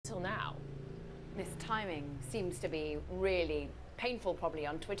This timing seems to be really painful, probably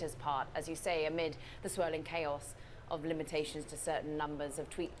on Twitter's part, as you say, amid the swirling chaos of limitations to certain numbers of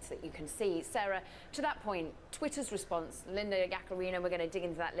tweets that you can see. Sarah, to that point, Twitter's response, Linda Yaccarino, we're going to dig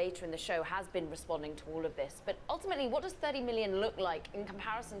into that later in the show, has been responding to all of this. But ultimately, what does 30 million look like in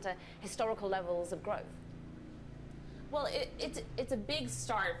comparison to historical levels of growth? Well, it's a big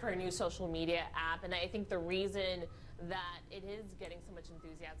start for a new social media app, and I think the reason that it is getting so much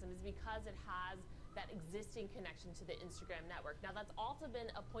enthusiasm is because it has that existing connection to the Instagram network. Now, that's also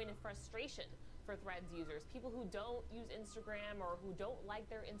been a point of frustration for Threads users. People who don't use Instagram or who don't like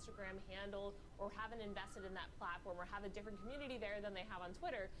their Instagram handle or haven't invested in that platform or have a different community there than they have on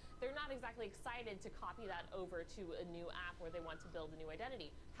Twitter, they're not exactly excited to copy that over to a new app where they want to build a new identity.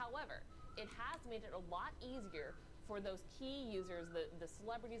 However, it has made it a lot easier for those key users, the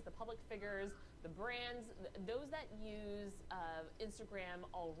celebrities, the public figures, the brands, those that use Instagram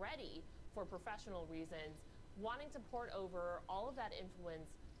already for professional reasons, wanting to port over all of that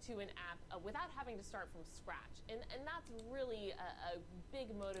influence to an app without having to start from scratch. And that's really a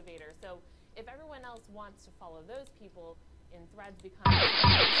big motivator. So if everyone else wants to follow those people and Threads becomes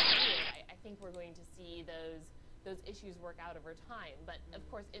I think we're going to see those issues work out over time. But of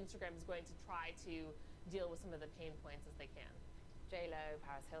course, Instagram is going to try to deal with some of the pain points as they can. J-Lo,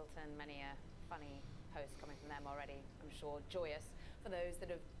 Paris Hilton, many a funny post coming from them already, I'm sure. Joyous for those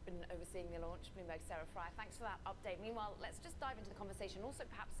that have been overseeing the launch. Bloomberg's Sarah Fry, thanks for that update. Meanwhile, let's just dive into the conversation, also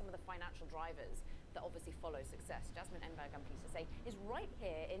perhaps some of the financial drivers that obviously follow success. Jasmine Enberg, I'm pleased to say, is right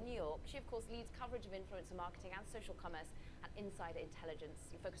here in New York. She, of course, leads coverage of influencer marketing and social commerce at Insider Intelligence.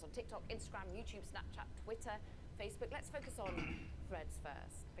 You focus on TikTok, Instagram, YouTube, Snapchat, Twitter, Facebook. Let's focus on Threads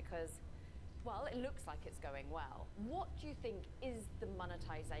first, because well, it looks like it's going well. What do you think is the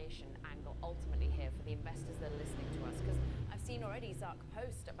monetization angle ultimately here for the investors that are listening to us? Because I've seen already Zuck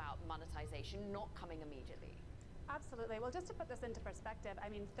post about monetization not coming immediately. Absolutely. Well, just to put this into perspective, I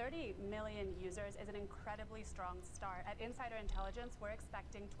mean, 30 million users is an incredibly strong start. At Insider Intelligence, we're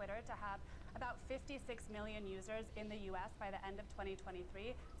expecting Twitter to have about 56 million users in the US by the end of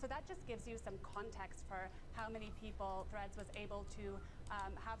 2023. So that just gives you some context for how many people Threads was able to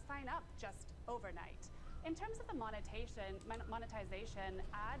have sign up just overnight. In terms of the monetization,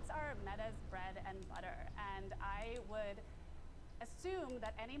 ads are Meta's bread and butter. And I would assume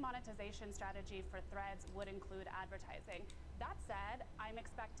that any monetization strategy for Threads would include advertising. That said, I'm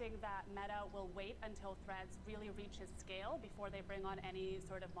expecting that Meta will wait until Threads really reaches scale before they bring on any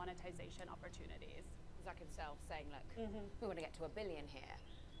sort of monetization opportunities. Zuck himself saying, look, we want to get to $1 billion here.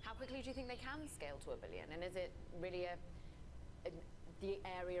 How quickly do you think they can scale to $1 billion? And is it really the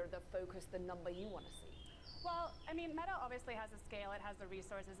area of the focus, the number you want to see? Well, I mean, Meta obviously has the scale, it has the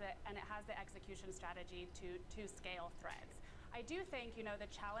resources, and it has the execution strategy to scale Threads. I do think, you know, the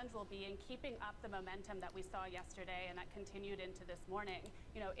challenge will be in keeping up the momentum that we saw yesterday and that continued into this morning.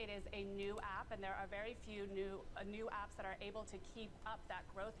 You know, it is a new app, and there are very few new apps that are able to keep up that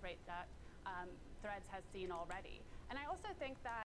growth rate that Threads has seen already. And I also think that